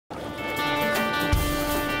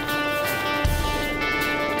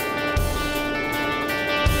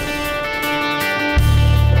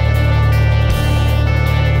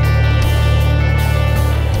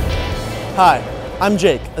Hi, I'm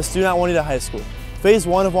Jake, a student at Juanita High School. Phase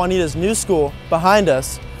 1 of Juanita's new school, behind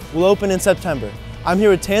us, will open in September. I'm here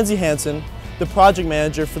with Tansy Hansen, the project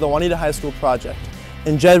manager for the Juanita High School project,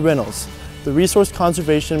 and Jed Reynolds, the resource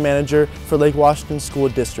conservation manager for Lake Washington School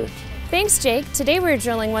District. Thanks, Jake. Today we're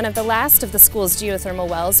drilling one of the last of the school's geothermal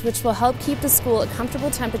wells, which will help keep the school at comfortable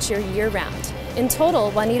temperature year-round. In total,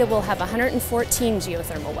 Juanita will have 114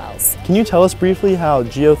 geothermal wells. Can you tell us briefly how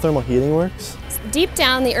geothermal heating works? Deep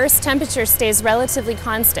down, the Earth's temperature stays relatively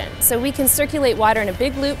constant, so we can circulate water in a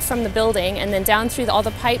big loop from the building and then down through all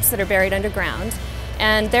the pipes that are buried underground.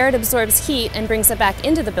 And there it absorbs heat and brings it back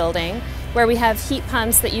into the building, where we have heat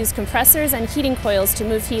pumps that use compressors and heating coils to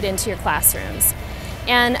move heat into your classrooms.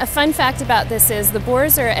 And a fun fact about this is the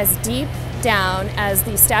bores are as deep down as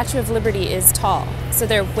the Statue of Liberty is tall, so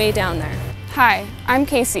they're way down there. Hi, I'm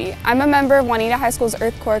Casey. I'm a member of Juanita High School's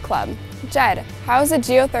Earth Core Club. Jed, how is a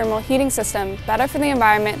geothermal heating system better for the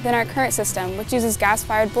environment than our current system, which uses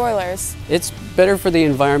gas-fired boilers? It's better for the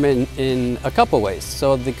environment in a couple ways.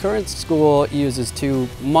 So the current school uses two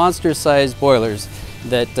monster-sized boilers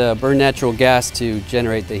that burn natural gas to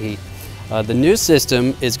generate the heat. The new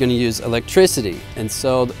system is going to use electricity, and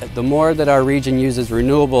so the more that our region uses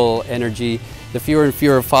renewable energy, the fewer and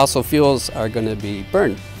fewer fossil fuels are going to be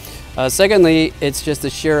burned. Secondly, it's just the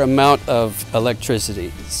sheer amount of electricity.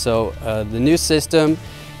 So the new system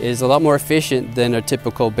is a lot more efficient than a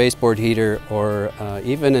typical baseboard heater or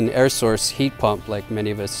even an air source heat pump like many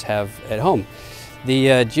of us have at home. The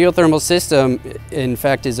geothermal system, in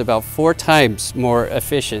fact, is about 4 times more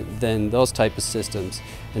efficient than those type of systems,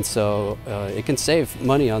 and so it can save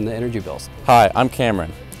money on the energy bills. Hi, I'm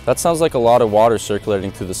Cameron. That sounds like a lot of water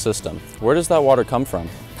circulating through the system. Where does that water come from?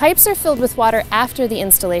 Pipes are filled with water after the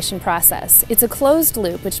installation process. It's a closed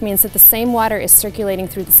loop, which means that the same water is circulating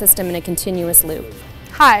through the system in a continuous loop.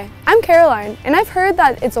 Hi, I'm Caroline, and I've heard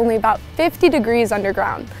that it's only about 50 degrees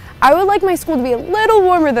underground. I would like my school to be a little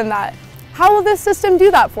warmer than that. How will this system do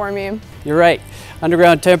that for me? You're right.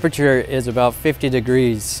 Underground temperature is about 50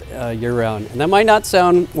 degrees year-round. And that might not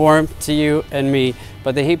sound warm to you and me,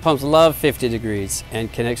 but the heat pumps love 50 degrees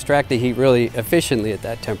and can extract the heat really efficiently at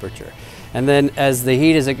that temperature. And then as the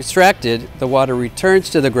heat is extracted, the water returns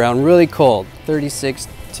to the ground really cold, 36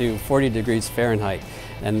 to 40 degrees Fahrenheit.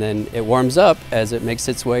 And then it warms up as it makes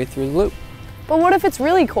its way through the loop. But what if it's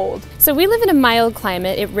really cold? So we live in a mild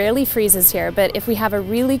climate. It rarely freezes here, but if we have a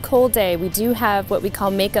really cold day, we do have what we call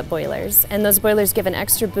makeup boilers, and those boilers give an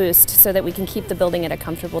extra boost so that we can keep the building at a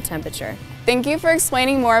comfortable temperature. Thank you for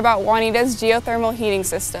explaining more about Juanita's geothermal heating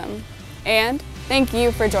system. And thank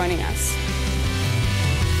you for joining us.